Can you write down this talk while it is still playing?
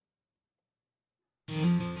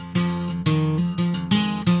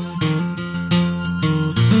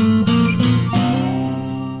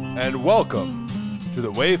and welcome to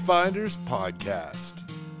the Wayfinders Podcast.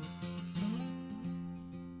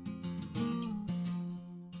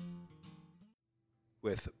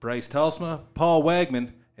 With Bryce Telsma, Paul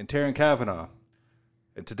Wagman, and Taryn Cavanaugh.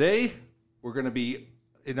 And today, we're going to be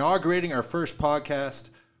inaugurating our first podcast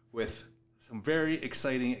with some very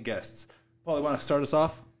exciting guests. Paul, you want to start us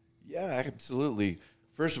off? Yeah, absolutely.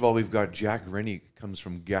 First of all, we've got Jack Rennie, comes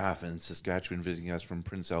from Gaff in Saskatchewan, visiting us from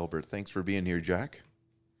Prince Albert. Thanks for being here, Jack.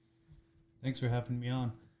 Thanks for having me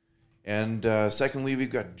on. And secondly, we've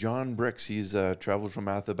got John Bricks. He's traveled from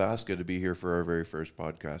Athabasca to be here for our very first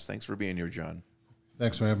podcast. Thanks for being here, John.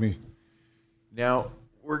 Thanks for having me. Now,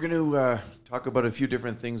 we're going to talk about a few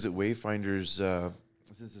different things that Wayfinders,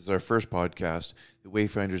 since it's our first podcast, that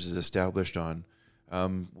Wayfinders is established on.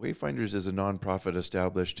 Wayfinders is a nonprofit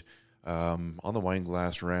established on the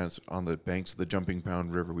Wineglass Ranch on the banks of the Jumping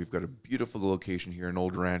Pound River. We've got a beautiful location here, an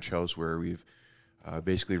old ranch house where we've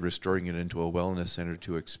basically restoring it into a wellness center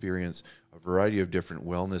to experience a variety of different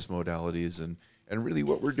wellness modalities. And really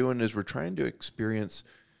what we're doing is we're trying to experience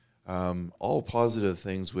all positive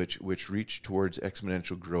things which reach towards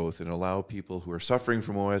exponential growth and allow people who are suffering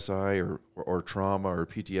from OSI or trauma or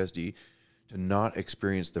PTSD to not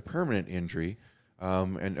experience the permanent injury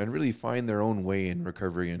and really find their own way in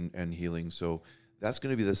recovery and healing. So that's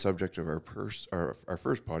going to be the subject of our first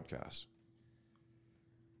podcast.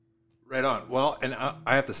 Right on. Well, and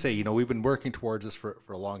I have to say, we've been working towards this for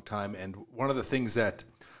a long time. And one of the things that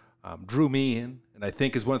drew me in, and I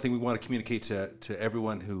think is one thing we want to communicate to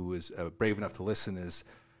everyone who is brave enough to listen, is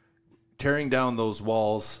tearing down those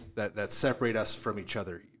walls that separate us from each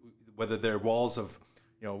other, whether they're walls of,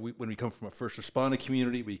 when we come from a first responder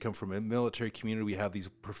community, we come from a military community, we have these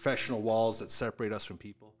professional walls that separate us from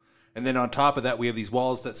people. And then on top of that, we have these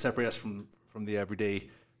walls that separate us from the everyday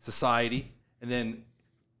society. And then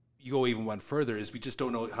you go even one further, is we just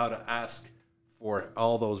don't know how to ask for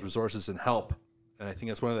all those resources and help. And I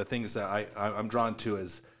think that's one of the things that I'm drawn to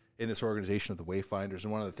as in this organization of the Wayfinders.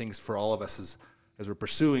 And one of the things for all of us is, as we're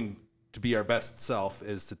pursuing to be our best self,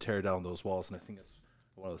 is to tear down those walls. And I think that's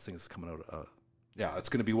one of the things that's coming out. It's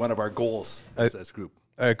going to be one of our goals as a group.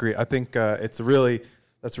 I agree. I think that's a really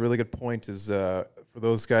good point. Is for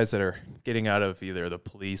those guys that are getting out of either the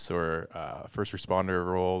police or first responder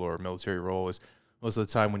role or military role, is most of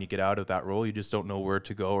the time when you get out of that role, you just don't know where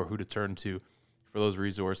to go or who to turn to for those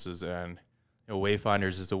resources. And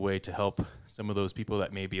Wayfinders is a way to help some of those people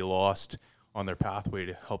that may be lost on their pathway,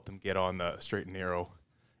 to help them get on the straight and narrow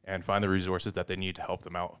and find the resources that they need to help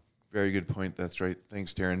them out. Very good point. That's right.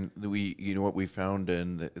 Thanks, Darren. What we found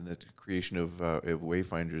in the creation of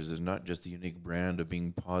Wayfinders is not just the unique brand of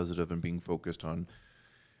being positive and being focused on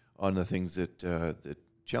the things that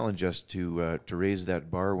challenge us to raise that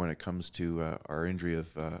bar when it comes to our injury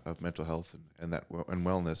of mental health and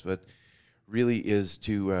wellness, but really is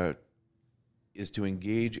to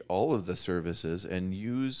engage all of the services and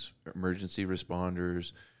use emergency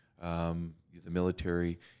responders, the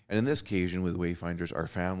military, and in this occasion with Wayfinders, our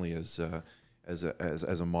family as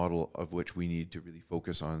a model of which we need to really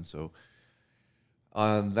focus on. So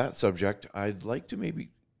on that subject, I'd like to maybe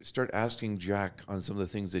start asking Jack on some of the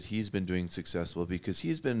things that he's been doing successful, because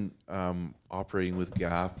he's been operating with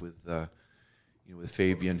GAF, with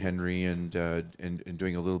Fabian Henry and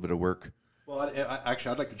doing a little bit of work. Well,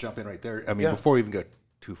 I'd like to jump in right there. Before we even go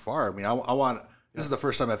too far, this is the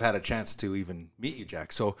first time I've had a chance to even meet you,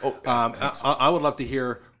 Jack. So I would love to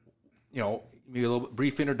hear, maybe a little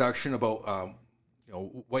brief introduction about,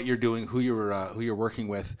 what you're doing, who you're working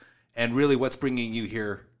with, and really what's bringing you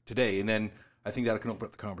here today. And then I think that can open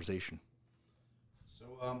up the conversation.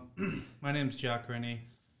 So my name's Jack Rennie.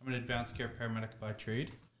 I'm an advanced care paramedic by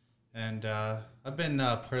trade. And I've been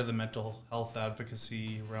part of the mental health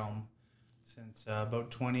advocacy realm since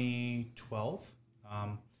about 2012.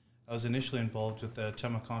 I was initially involved with the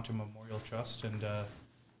Temaconta Memorial Trust and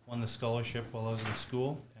won the scholarship while I was in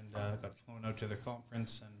school, and got flown out to their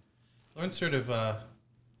conference and learned sort of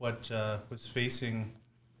what was facing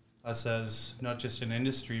us as not just an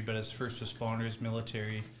industry, but as first responders,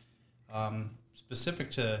 military,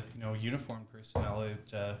 specific to uniformed personnel.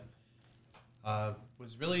 It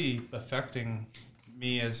was really affecting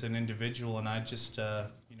me as an individual, and I just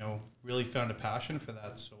really found a passion for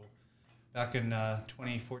that. So back in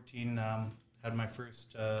 2014, had my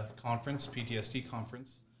first conference, PTSD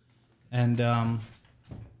conference, and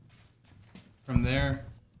from there,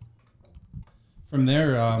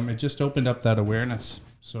 it just opened up that awareness.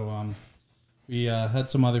 So we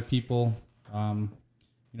had some other people,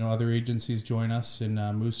 other agencies join us in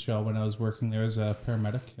Moose Jaw when I was working there as a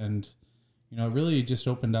paramedic, and it really just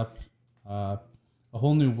opened up a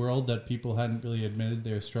whole new world that people hadn't really admitted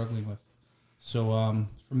they were struggling with. So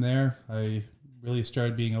from there, I really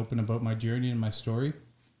started being open about my journey and my story.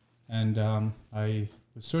 And I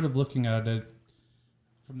was sort of looking at it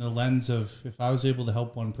from the lens of, if I was able to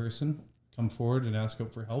help one person come forward and ask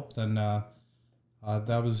out for help, then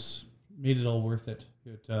that was made it all worth it.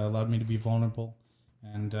 It allowed me to be vulnerable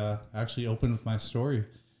and actually open with my story.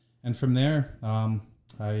 And from there,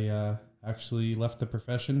 I actually left the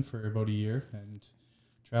profession for about a year and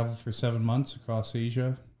traveled for 7 months across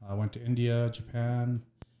Asia. I went to India, Japan,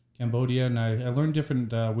 Cambodia, and I learned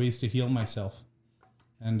different ways to heal myself.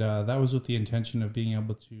 And that was with the intention of being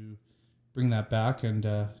able to bring that back and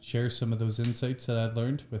share some of those insights that I'd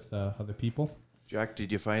learned with other people. Jack,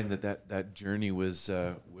 did you find that journey was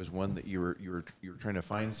one that you were trying to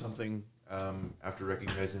find something after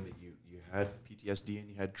recognizing that you had PTSD and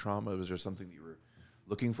you had trauma? Was there something that you were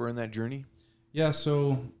looking for in that journey? Yeah,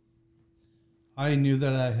 so I knew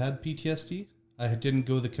that I had PTSD. I didn't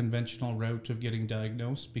go the conventional route of getting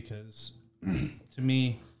diagnosed because to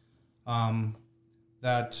me,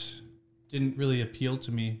 that didn't really appeal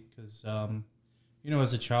to me because,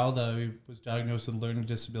 as a child, I was diagnosed with a learning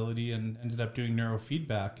disability and ended up doing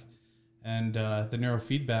neurofeedback. And the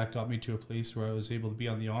neurofeedback got me to a place where I was able to be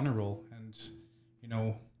on the honor roll.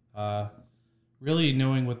 And, really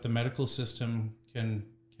knowing what the medical system can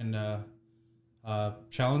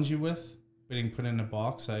challenge you with, getting put in a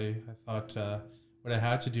box, I thought what I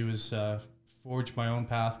had to do is forge my own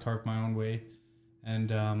path, carve my own way. And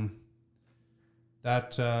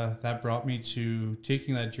that brought me to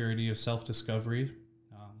taking that journey of self-discovery,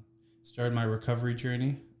 started my recovery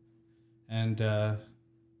journey, and I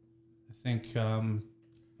think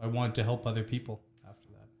I wanted to help other people after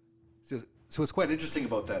that. So what's quite interesting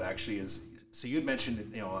about that actually is, so you had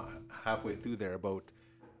mentioned, halfway through there about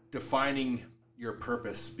defining your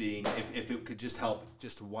purpose being, if it could just help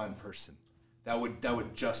just one person, that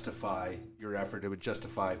would justify your effort. It would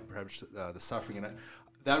justify perhaps the suffering, and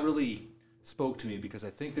that really spoke to me because I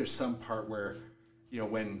think there's some part where,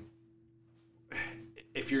 when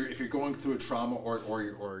if you're going through a trauma or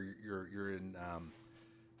you're in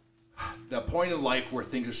the point in life where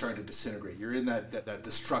things are starting to disintegrate, you're in that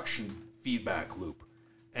destruction feedback loop,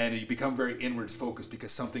 and you become very inwards focused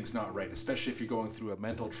because something's not right, especially if you're going through a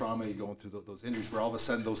mental trauma, you're going through those injuries where all of a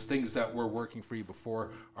sudden those things that were working for you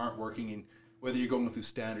before aren't working, and whether you're going through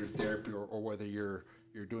standard therapy or whether you're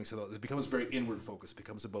doing something, it becomes very inward focused,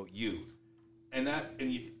 becomes about you. And I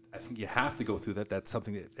think you have to go through that. That's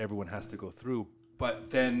something that everyone has to go through. But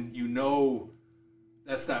then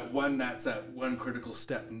that's that one critical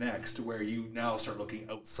step next to where you now start looking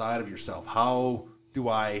outside of yourself. How do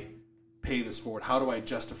I pay this forward? How do I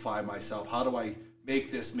justify myself? How do I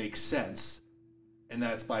make this make sense? And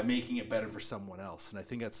that's by making it better for someone else. And I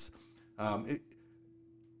think that's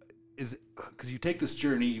because you take this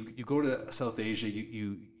journey, you go to South Asia,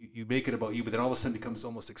 you make it about you, but then all of a sudden it becomes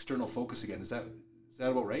almost external focus again. Is that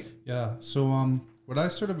about right? Yeah. So what I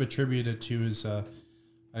sort of attribute it to is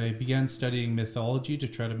I began studying mythology to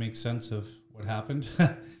try to make sense of what happened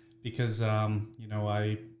because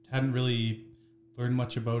I hadn't really learned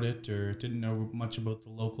much about it or didn't know much about the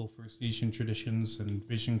local First Nation traditions and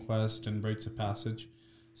Vision Quest and rites of passage.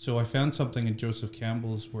 So I found something in Joseph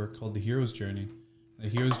Campbell's work called The Hero's Journey. The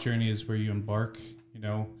hero's journey is where you embark,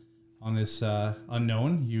 on this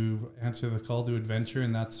unknown. You answer the call to adventure,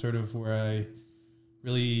 and that's sort of where I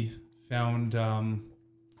really found a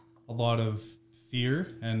lot of fear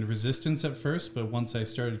and resistance at first. But once I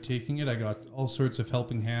started taking it, I got all sorts of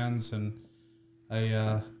helping hands, and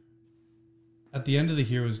I, at the end of the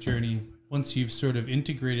hero's journey, once you've sort of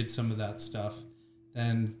integrated some of that stuff,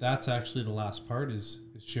 then that's actually the last part is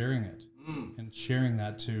sharing it. And sharing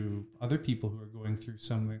that to other people who are going through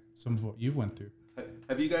some of what you've went through.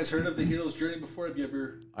 Have you guys heard of the hero's journey before? Have you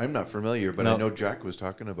ever? I'm not familiar, but no. I know Jack was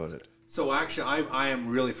talking about it. So actually, I am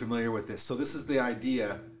really familiar with this. So this is the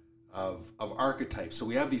idea of archetypes. So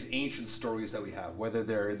we have these ancient stories that we have, whether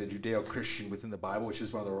they're the Judeo-Christian within the Bible, which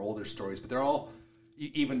is one of their older stories, but they're all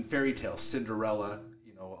even fairy tales, Cinderella,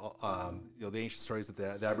 the ancient stories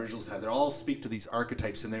that the Aboriginals have. They all speak to these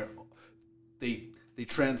archetypes, and they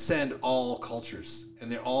transcend all cultures,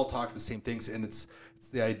 and they all talk the same things. And it's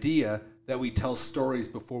the idea that we tell stories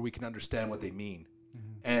before we can understand what they mean.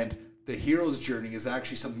 Mm-hmm. And the hero's journey is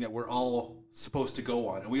actually something that we're all supposed to go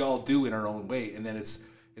on, and we all do in our own way. And then it's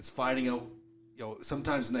finding out,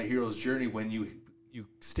 sometimes in that hero's journey when you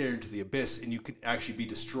stare into the abyss and you can actually be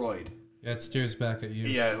destroyed. Yeah, it stares back at you.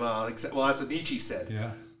 Yeah, well, that's what Nietzsche said.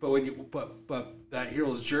 Yeah. But that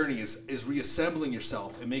hero's journey is reassembling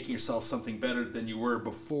yourself and making yourself something better than you were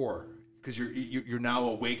before, because you're now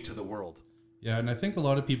awake to the world. Yeah, and I think a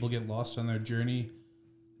lot of people get lost on their journey,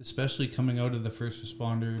 especially coming out of the first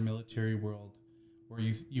responder military world, where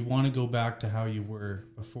you want to go back to how you were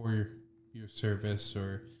before your service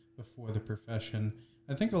or before the profession.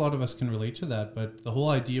 I think a lot of us can relate to that, but the whole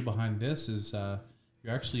idea behind this is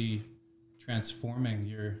you're actually transforming,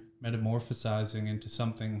 you're metamorphosizing into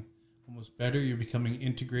something almost better. You're becoming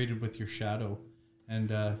integrated with your shadow,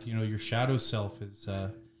 and your shadow self is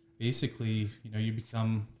basically,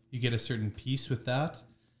 you get a certain peace with that,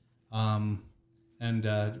 and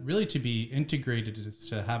really to be integrated is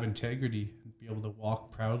to have integrity and be able to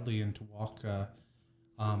walk proudly and to walk,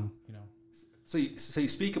 So you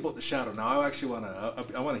speak about the shadow. Now I actually want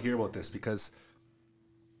to hear about this, because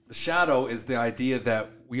the shadow is the idea that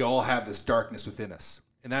we all have this darkness within us,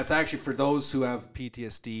 and that's actually for those who have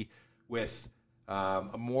PTSD with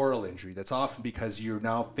a moral injury. That's often because you're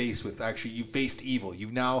now faced with, actually you faced evil.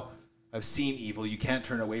 You've now have seen evil. You can't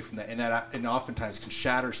turn away from that, and oftentimes can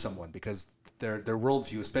shatter someone, because their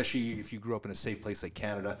worldview, especially if you grew up in a safe place like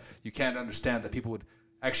Canada, you can't understand that people would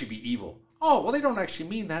actually be evil. Oh, well, they don't actually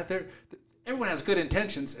mean that. Everyone has good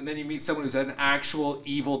intentions, and then you meet someone who's an actual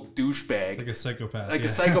evil douchebag, like a psychopath, a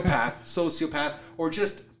psychopath, sociopath, or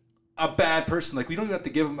just a bad person. Like, we don't even have to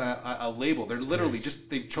give them a label. They're literally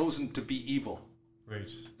they've chosen to be evil.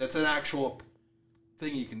 Right. That's an actual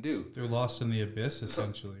thing you can do. They're lost in the abyss,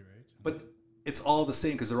 essentially, right? But it's all the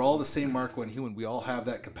same, because they're all the same Mark I human. We all have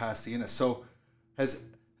that capacity in us. So has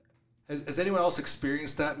anyone else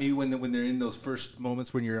experienced that? Maybe when they're in those first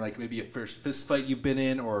moments, when you're like maybe a first fist fight you've been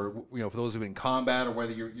in, or for those who've been in combat, or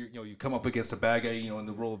whether you come up against a bad guy, in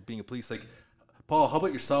the role of being a police. Like, Paul, how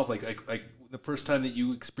about yourself? Like the first time that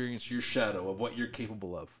you experienced your shadow of what you're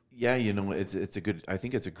capable of. Yeah, it's a good. I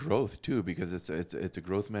think it's a growth too, because it's a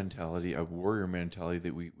growth mentality, a warrior mentality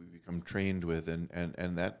that we become trained with, and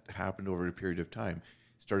that happened over a period of time.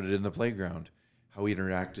 Started in the playground, how we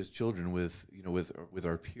interact as children with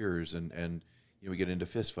our peers, and we get into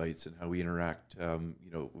fist fights, and how we interact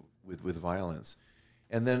with violence,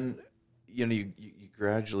 and then you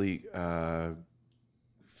gradually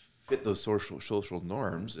fit those social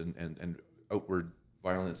norms, and outward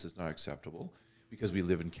violence is not acceptable, because we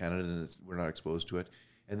live in Canada and we're not exposed to it.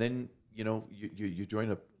 And then you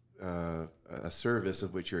join a service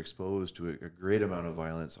of which you're exposed to a great amount of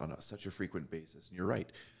violence on such a frequent basis. And you're right.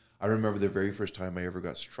 I remember the very first time I ever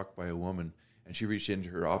got struck by a woman, and she reached into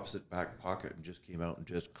her opposite back pocket and just came out and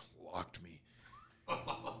just clocked me.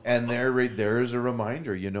 And there is a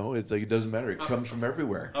reminder, it's like, it doesn't matter. It comes from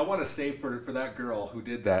everywhere. I want to say for that girl who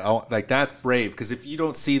did that, that's brave, because if you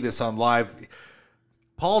don't see this on live,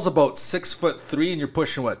 Paul's about 6'3", and you're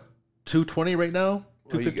pushing what, 220 right now?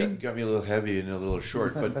 215? You got me a little heavy and a little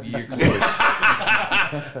short, but you're close.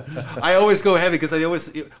 I always go heavy, because I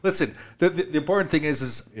always listen. The important thing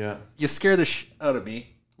is you scare the out of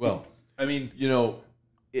me. Well, I mean,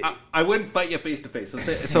 I wouldn't fight you face to face.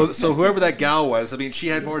 So whoever that gal was, I mean, she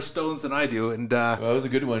had more stones than I do, and well, it was a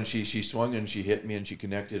good one. She swung and she hit me and she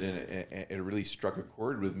connected, and it really struck a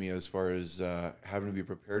chord with me as far as having to be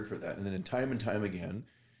prepared for that. And then time and time again,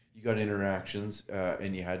 you got interactions,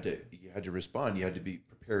 and you had to respond. You had to be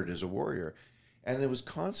prepared as a warrior, and it was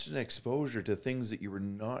constant exposure to things that you were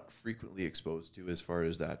not frequently exposed to, as far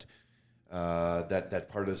as that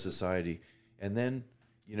part of society, and then.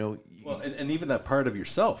 And even that part of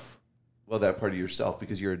yourself. Well, that part of yourself,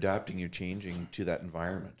 because you're adapting, you're changing to that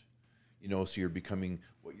environment. So you're becoming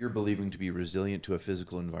what you're believing to be resilient to a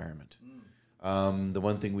physical environment. The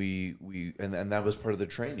one thing and that was part of the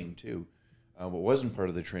training too. What wasn't part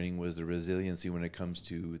of the training was the resiliency when it comes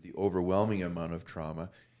to the overwhelming amount of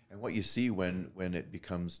trauma, and what you see when it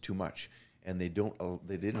becomes too much, and they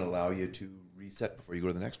didn't allow you to reset before you go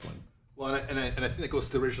to the next one. Well, and I think that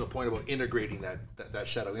goes to the original point about integrating that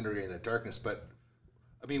shadow, integrating that darkness. But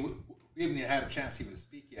I mean, we haven't had a chance even to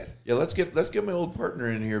speak yet. Yeah, let's get my old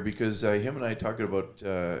partner in here, because him and I talking about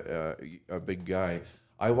a big guy.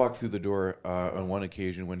 I walked through the door on one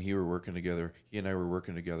occasion when he and I were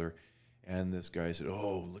working together, and this guy said,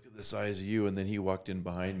 "Oh, look at the size of you!" And then he walked in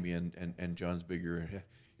behind me, and John's bigger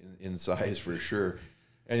in size for sure,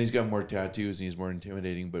 and he's got more tattoos and he's more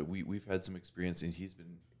intimidating. But we've had some experience, and he's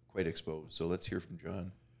been quite exposed. So let's hear from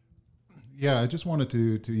John. Yeah, I just wanted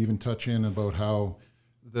to even touch in about how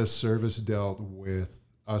the service dealt with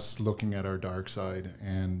us looking at our dark side,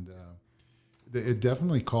 and it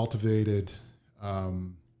definitely cultivated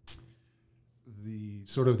the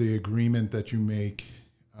sort of the agreement that you make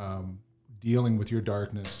dealing with your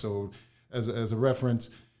darkness. So as a reference,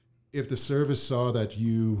 if the service saw that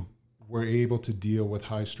you were able to deal with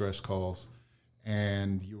high stress calls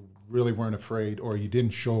and you really weren't afraid, or you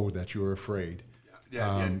didn't show that you were afraid,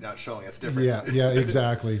 Not showing. That's different. Yeah,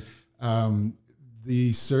 exactly.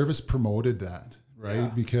 The service promoted that, right?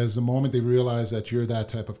 Yeah. Because the moment they realize that you're that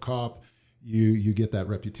type of cop, you get that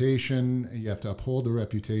reputation. You have to uphold the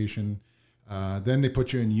reputation. Then they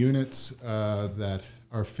put you in units that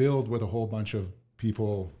are filled with a whole bunch of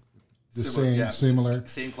people similar.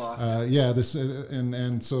 Same cloth.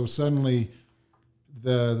 And so suddenly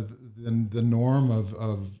the norm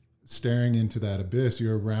of staring into that abyss,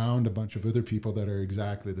 you're around a bunch of other people that are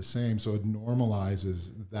exactly the same. So it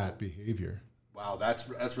normalizes that behavior. Wow, that's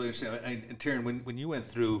really interesting. And Taryn, when you went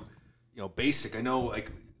through, basic, I know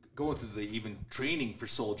like going through the even training for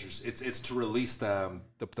soldiers, it's to release the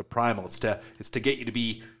primal. It's to get you to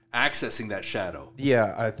be accessing that shadow.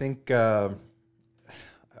 Yeah, I think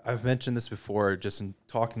I've mentioned this before, just in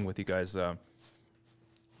talking with you guys.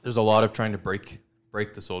 There's a lot of trying to break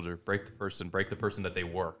the soldier, break the person that they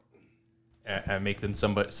were, and make them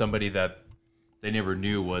somebody that they never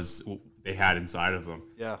knew was they had inside of them.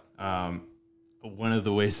 Yeah. One of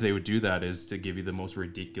the ways they would do that is to give you the most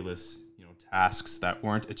ridiculous, tasks that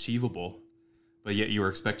weren't achievable, but yet you were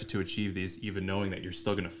expected to achieve these, even knowing that you're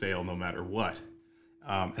still going to fail no matter what.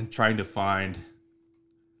 And trying to find,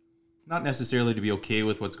 not necessarily to be okay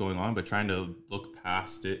with what's going on, but trying to look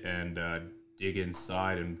past it and dig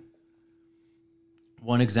inside. And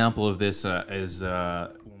one example of this is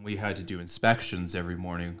when we had to do inspections every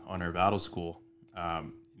morning on our battle school.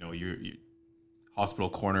 Your hospital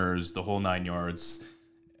corners, the whole 9 yards.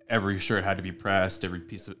 Every shirt had to be pressed,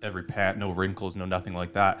 every pant, no wrinkles, no nothing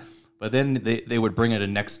like that. But then they would bring it a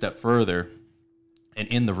next step further. And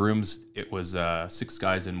in the rooms, it was 6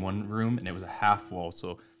 guys in one room, and it was a half wall.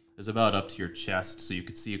 So it was about up to your chest, so you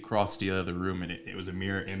could see across the other room, and it was a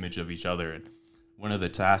mirror image of each other. And one of the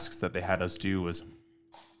tasks that they had us do was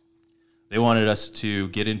they wanted us to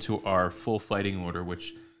get into our full fighting order,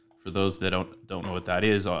 which for those that don't know what that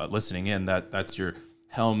is, listening in, that's your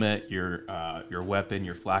helmet, your weapon,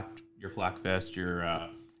 your flak vest, your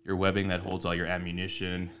webbing that holds all your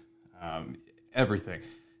ammunition, everything.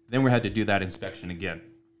 Then we had to do that inspection again.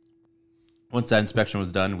 Once that inspection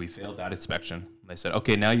was done, we failed that inspection. They said,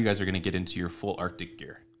 okay, now you guys are going to get into your full Arctic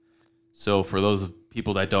gear. So for those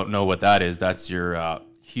people that don't know what that is, that's your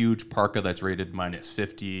huge parka that's rated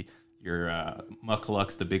 -50, your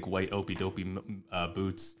mucklucks, the big white opie-dopey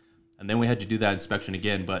boots. And then we had to do that inspection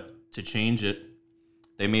again, but to change it,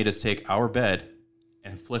 they made us take our bed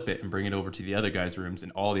and flip it and bring it over to the other guys' rooms,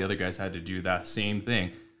 and all the other guys had to do that same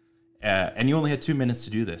thing. And you only had 2 minutes to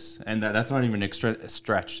do this, and that's not even a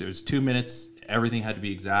stretch. It was 2 minutes. Everything had to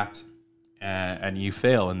be exact, and you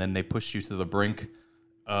fail, and then they push you to the brink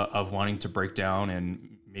of wanting to break down,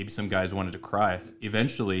 and maybe some guys wanted to cry.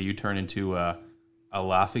 Eventually, you turn into a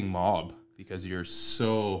laughing mob because you're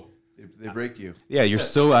so... They break you. Yeah, you're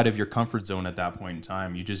so out of your comfort zone at that point in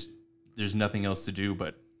time. There's nothing else to do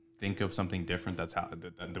but think of something different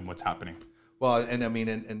than what's happening. Well, and I mean,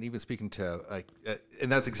 and even speaking to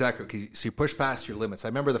and that's exactly okay. So you push past your limits. I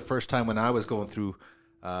remember the first time when I was going through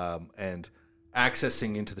and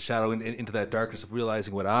accessing into the shadow, into that darkness of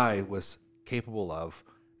realizing what I was capable of.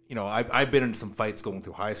 I've been in some fights going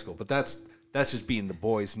through high school, but that's just being the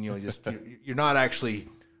boys, and you're not actually.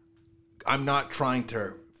 I'm not trying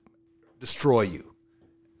to destroy you,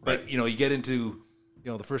 but you get into.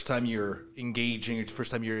 The first time you're engaging, or the first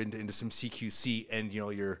time you're into some CQC, and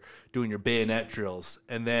you're doing your bayonet drills,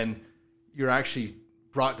 and then you're actually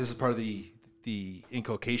brought. This is part of the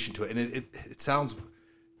inculcation to it, and it sounds.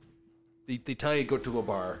 They tell you to go to a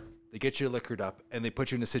bar, they get you liquored up, and they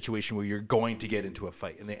put you in a situation where you're going to get into a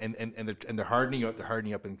fight, and they're hardening you up. They're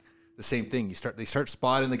hardening you up, and the same thing. They start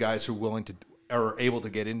spotting the guys who are willing to or are able to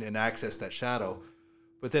get in and access that shadow,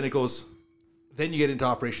 but then it goes. Then you get into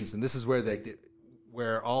operations, and this is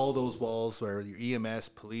where all those walls, where your EMS,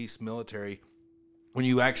 police, military, when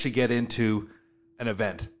you actually get into an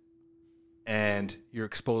event and you're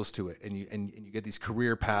exposed to it, and you get these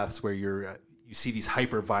career paths where you see these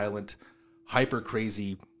hyper violent, hyper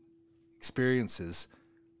crazy experiences,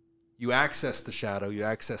 you access the shadow, you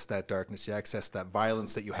access that darkness, you access that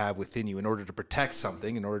violence that you have within you in order to protect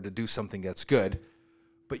something, in order to do something that's good,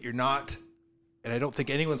 but you're not. And I don't think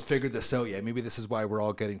anyone's figured this out yet. Maybe this is why we're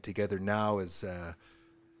all getting together now as,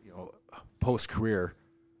 post-career.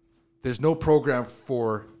 There's no program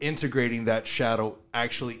for integrating that shadow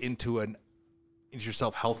actually into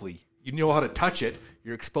yourself healthily. You know how to touch it.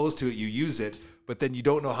 You're exposed to it. You use it. But then you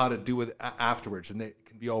don't know how to do it afterwards. And it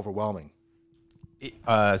can be overwhelming.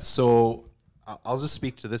 So I'll just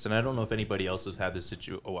speak to this. And I don't know if anybody else has had this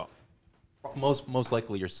situation. Oh, well, most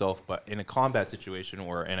likely yourself. But in a combat situation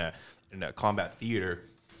or in a combat theater,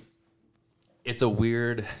 it's a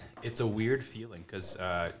weird feeling because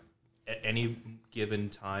at any given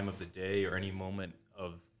time of the day or any moment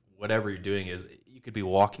of whatever you're doing is you could be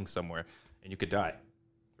walking somewhere and you could die,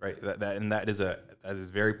 right? That is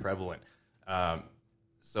very prevalent.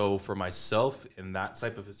 So for myself in that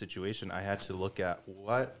type of a situation, I had to look at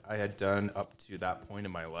what I had done up to that point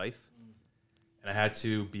in my life, and I had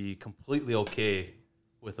to be completely okay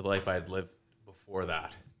with the life I had lived before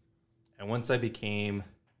that. And once I became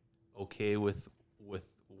okay with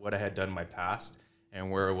what I had done in my past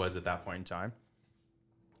and where I was at that point in time,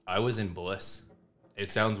 I was in bliss.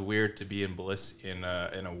 It sounds weird to be in bliss in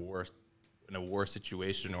a war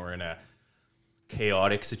situation or in a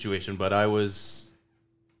chaotic situation, but I was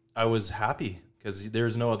happy because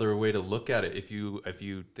there's no other way to look at it. If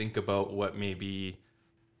you think about what may be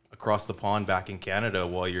across the pond back in Canada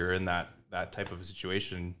while you're in that type of a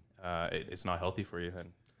situation, it's not healthy for you.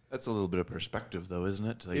 And That's a little bit of perspective, though, isn't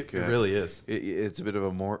it? it really is. It's a bit of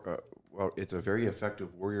a more, it's a very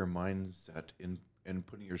effective warrior mindset in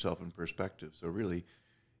putting yourself in perspective. So really,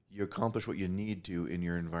 you accomplish what you need to in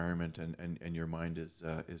your environment, and your mind is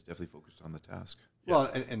definitely focused on the task.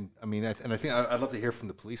 Well, and I mean, I think I'd love to hear from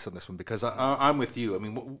the police on this one because I'm with you. I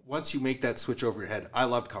mean, once you make that switch over your head, I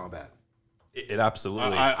loved combat. It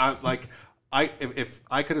absolutely. If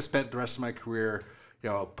I could have spent the rest of my career,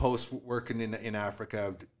 post working in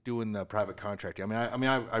Africa, doing the private contracting.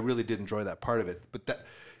 I really did enjoy that part of it. But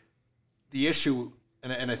the issue,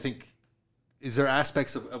 and I think, is there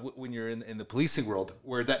aspects of when you're in the policing world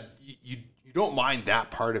where that you don't mind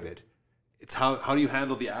that part of it. It's how do you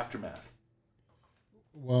handle the aftermath?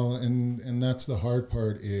 Well, and that's the hard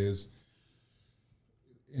part is,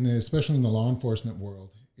 especially in the law enforcement world,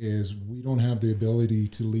 is we don't have the ability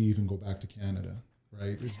to leave and go back to Canada,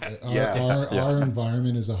 right? Our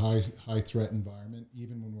environment is a high threat environment,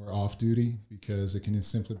 even when we're off duty, because it can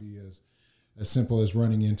simply be as simple as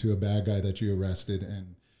running into a bad guy that you arrested,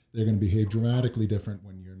 and they're going to behave dramatically different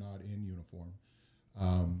when you're not in uniform.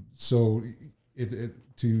 So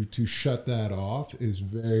to shut that off is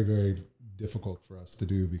very, very difficult for us to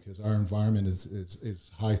do because our environment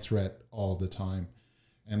is high threat all the time.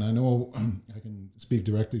 And I know I can speak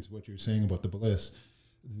directly to what you're saying about the bliss.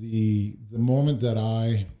 The moment that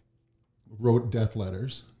I wrote death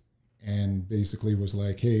letters and basically was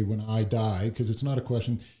like, hey, when I die, because it's not a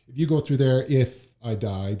question, if you go through there, if I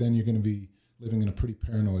die, then you're going to be living in a pretty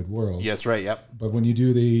paranoid world. Yeah, that's right. Yep. But when you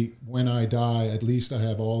do the when I die, at least I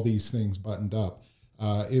have all these things buttoned up.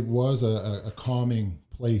 It was a calming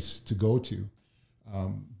place to go to.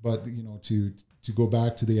 But to go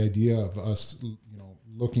back to the idea of us,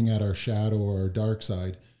 looking at our shadow or our dark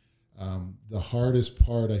side, the hardest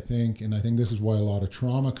part, I think this is why a lot of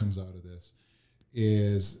trauma comes out of this,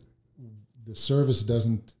 is the service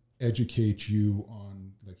doesn't educate you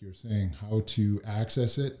on, like you're saying, how to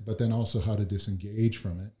access it, but then also how to disengage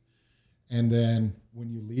from it. And then when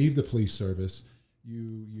you leave the police service,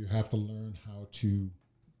 you have to learn how to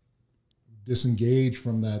disengage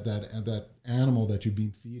from that animal that you've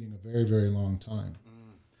been feeding a very, very long time.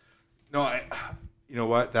 No, you know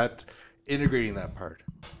what? That integrating that part.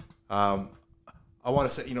 I want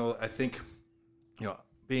to say, I think,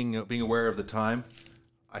 being aware of the time.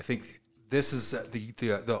 I think this is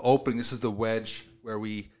the opening. This is the wedge where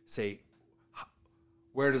we say,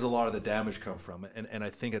 where does a lot of the damage come from? And I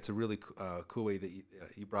think it's a really cool way that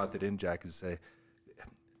you brought that in, Jack, is to say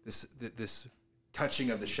this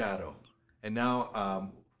touching of the shadow. And now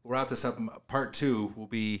we'll wrap this up. Part 2 will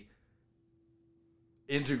be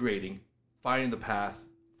integrating, finding the path,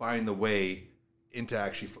 finding the way into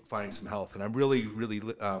actually finding some health. And I'm really, really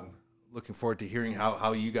looking forward to hearing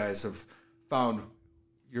how you guys have found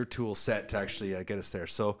your tool set to actually get us there.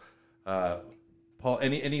 So, Paul,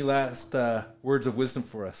 any last words of wisdom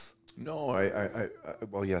for us? No,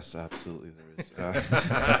 well, yes, absolutely there is. I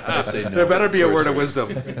say no, there better be a word of wisdom.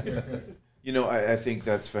 I think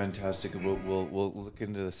that's fantastic. We'll look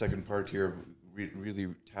into the second part here of really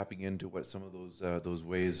tapping into what some of those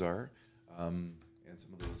ways are, and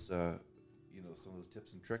some of those some of those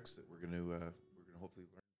tips and tricks that we're going to hopefully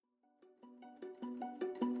learn.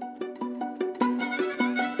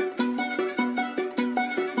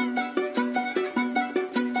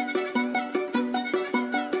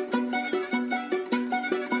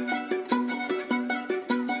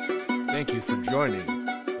 Thank you for joining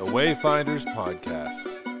the Wayfinders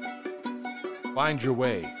Podcast. Find your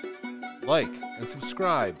way, like and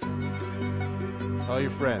subscribe. Tell your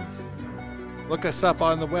friends. Look us up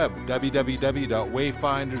on the web,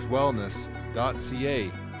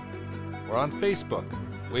 www.wayfinderswellness.ca, or on Facebook,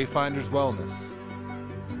 Wayfinders Wellness.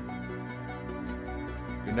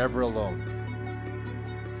 You're never alone.